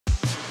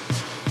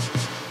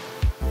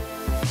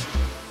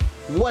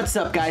What's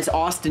up guys,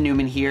 Austin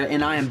Newman here,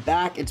 and I am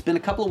back. It's been a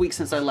couple of weeks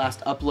since I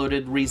last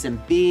uploaded.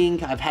 Reason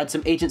being, I've had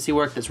some agency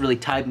work that's really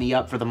tied me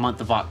up for the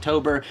month of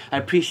October. I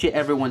appreciate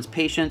everyone's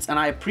patience, and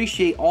I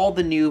appreciate all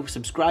the new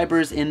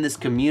subscribers in this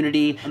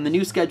community. And the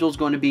new schedule is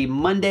going to be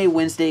Monday,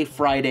 Wednesday,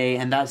 Friday,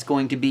 and that's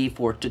going to be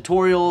for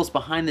tutorials,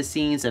 behind the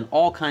scenes, and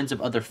all kinds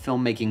of other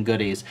filmmaking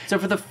goodies. So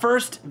for the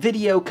first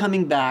video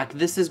coming back,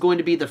 this is going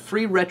to be the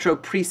free retro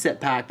preset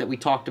pack that we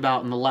talked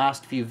about in the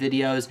last few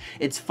videos.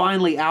 It's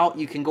finally out.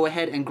 You can go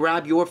ahead and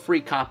grab your free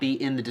copy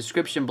in the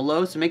description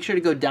below, so make sure to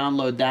go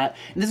download that.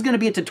 And this is going to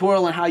be a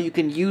tutorial on how you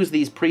can use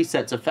these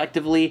presets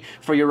effectively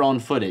for your own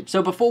footage.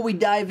 So before we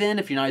dive in,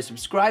 if you're not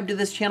subscribed to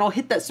this channel,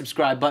 hit that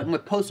subscribe button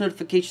with post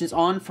notifications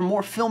on for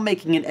more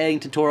filmmaking and editing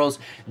tutorials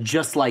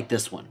just like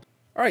this one.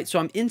 All right, so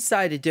I'm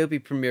inside Adobe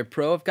Premiere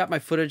Pro. I've got my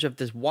footage of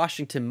this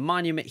Washington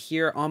Monument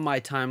here on my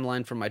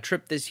timeline from my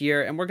trip this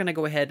year, and we're gonna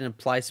go ahead and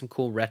apply some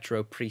cool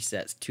retro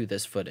presets to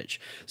this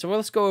footage. So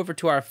let's go over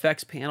to our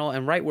effects panel,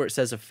 and right where it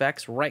says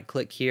effects, right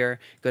click here,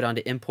 go down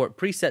to import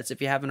presets if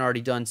you haven't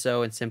already done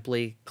so, and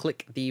simply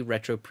click the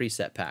retro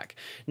preset pack.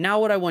 Now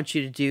what I want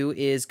you to do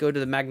is go to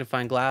the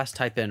magnifying glass,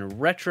 type in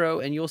retro,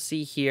 and you'll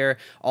see here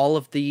all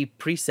of the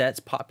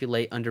presets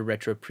populate under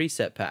retro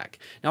preset pack.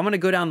 Now I'm gonna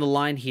go down the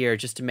line here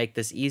just to make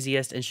this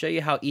easiest and show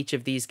you how each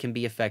of these can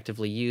be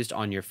effectively used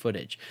on your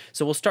footage.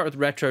 So we'll start with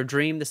Retro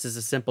Dream. This is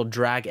a simple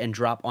drag and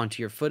drop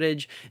onto your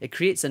footage. It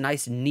creates a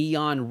nice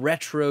neon,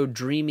 retro,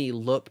 dreamy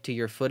look to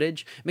your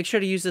footage. Make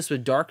sure to use this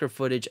with darker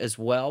footage as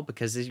well,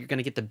 because you're going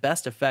to get the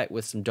best effect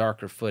with some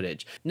darker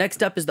footage.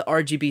 Next up is the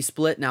RGB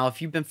Split. Now,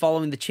 if you've been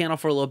following the channel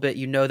for a little bit,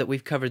 you know that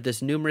we've covered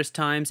this numerous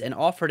times and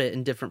offered it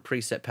in different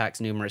preset packs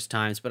numerous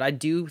times, but I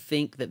do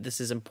think that this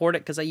is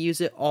important because I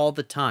use it all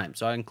the time.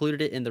 So I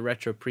included it in the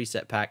retro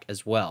preset pack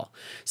as well.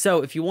 So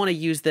if you want to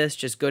use this,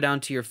 just go down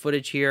to your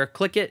footage here,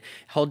 click it,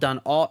 hold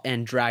down Alt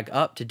and drag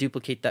up to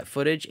duplicate that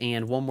footage,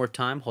 and one more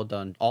time, hold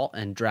down Alt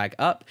and drag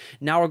up.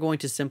 Now we're going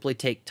to simply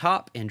take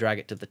top and drag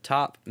it to the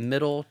top,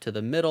 middle to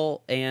the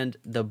middle, and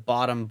the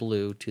bottom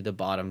blue to the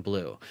bottom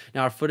blue.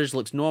 Now our footage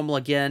looks normal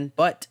again,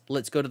 but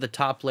let's go to the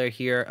top layer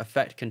here,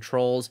 Effect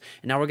Controls,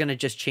 and now we're going to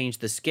just change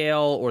the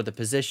scale or the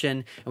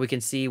position, and we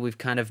can see we've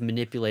kind of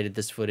manipulated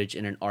this footage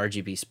in an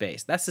RGB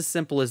space. That's as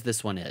simple as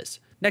this one is.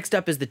 Next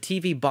up is the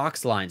TV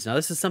box lines. Now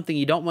this is something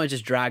you don't want to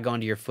just drag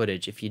onto your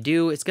footage. If you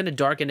do, it's going to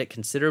darken it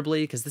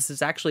considerably because this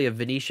is actually a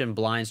Venetian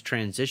blinds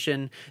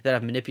transition that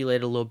I've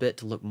manipulated a little bit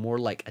to look more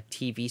like a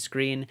TV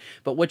screen.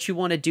 But what you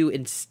want to do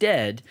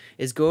instead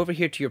is go over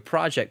here to your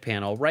project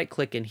panel, right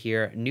click in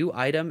here, new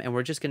item, and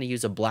we're just going to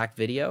use a black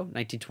video,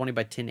 1920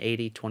 by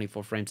 1080,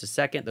 24 frames a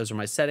second. Those are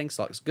my settings,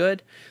 so looks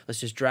good. Let's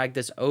just drag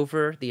this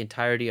over the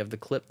entirety of the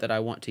clip that I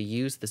want to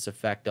use this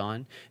effect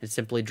on, and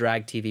simply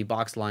drag TV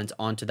box lines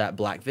onto that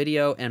black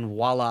video, and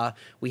voila,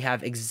 we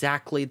have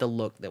exactly the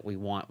look that we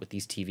want with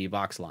these TV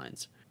box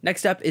lines.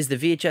 Next up is the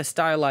VHS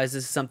Stylize.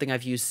 This is something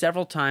I've used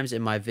several times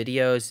in my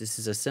videos. This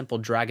is a simple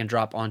drag and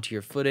drop onto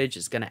your footage.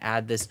 It's going to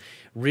add this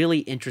really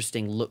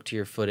interesting look to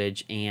your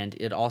footage, and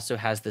it also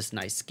has this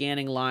nice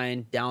scanning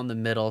line down the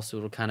middle, so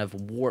it'll kind of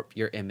warp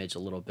your image a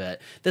little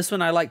bit. This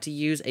one I like to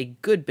use a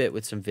good bit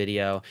with some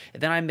video,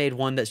 and then I made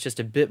one that's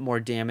just a bit more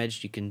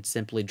damaged. You can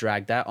simply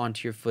drag that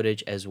onto your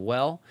footage as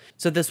well.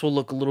 So this will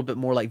look a little bit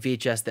more like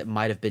VHS that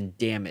might have been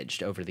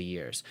damaged over the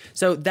years.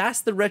 So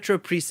that's the retro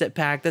preset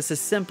pack. That's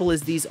as simple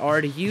as these are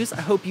to use.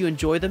 I hope you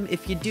enjoy them.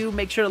 If you do,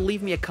 make sure to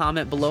leave me a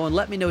comment below and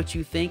let me know what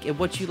you think and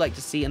what you'd like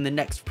to see in the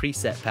next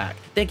preset pack.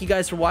 Thank you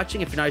guys for watching.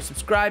 If you're not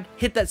subscribed,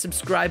 hit that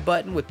subscribe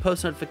button with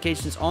post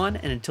notifications on,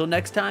 and until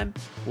next time,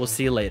 we'll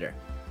see you later.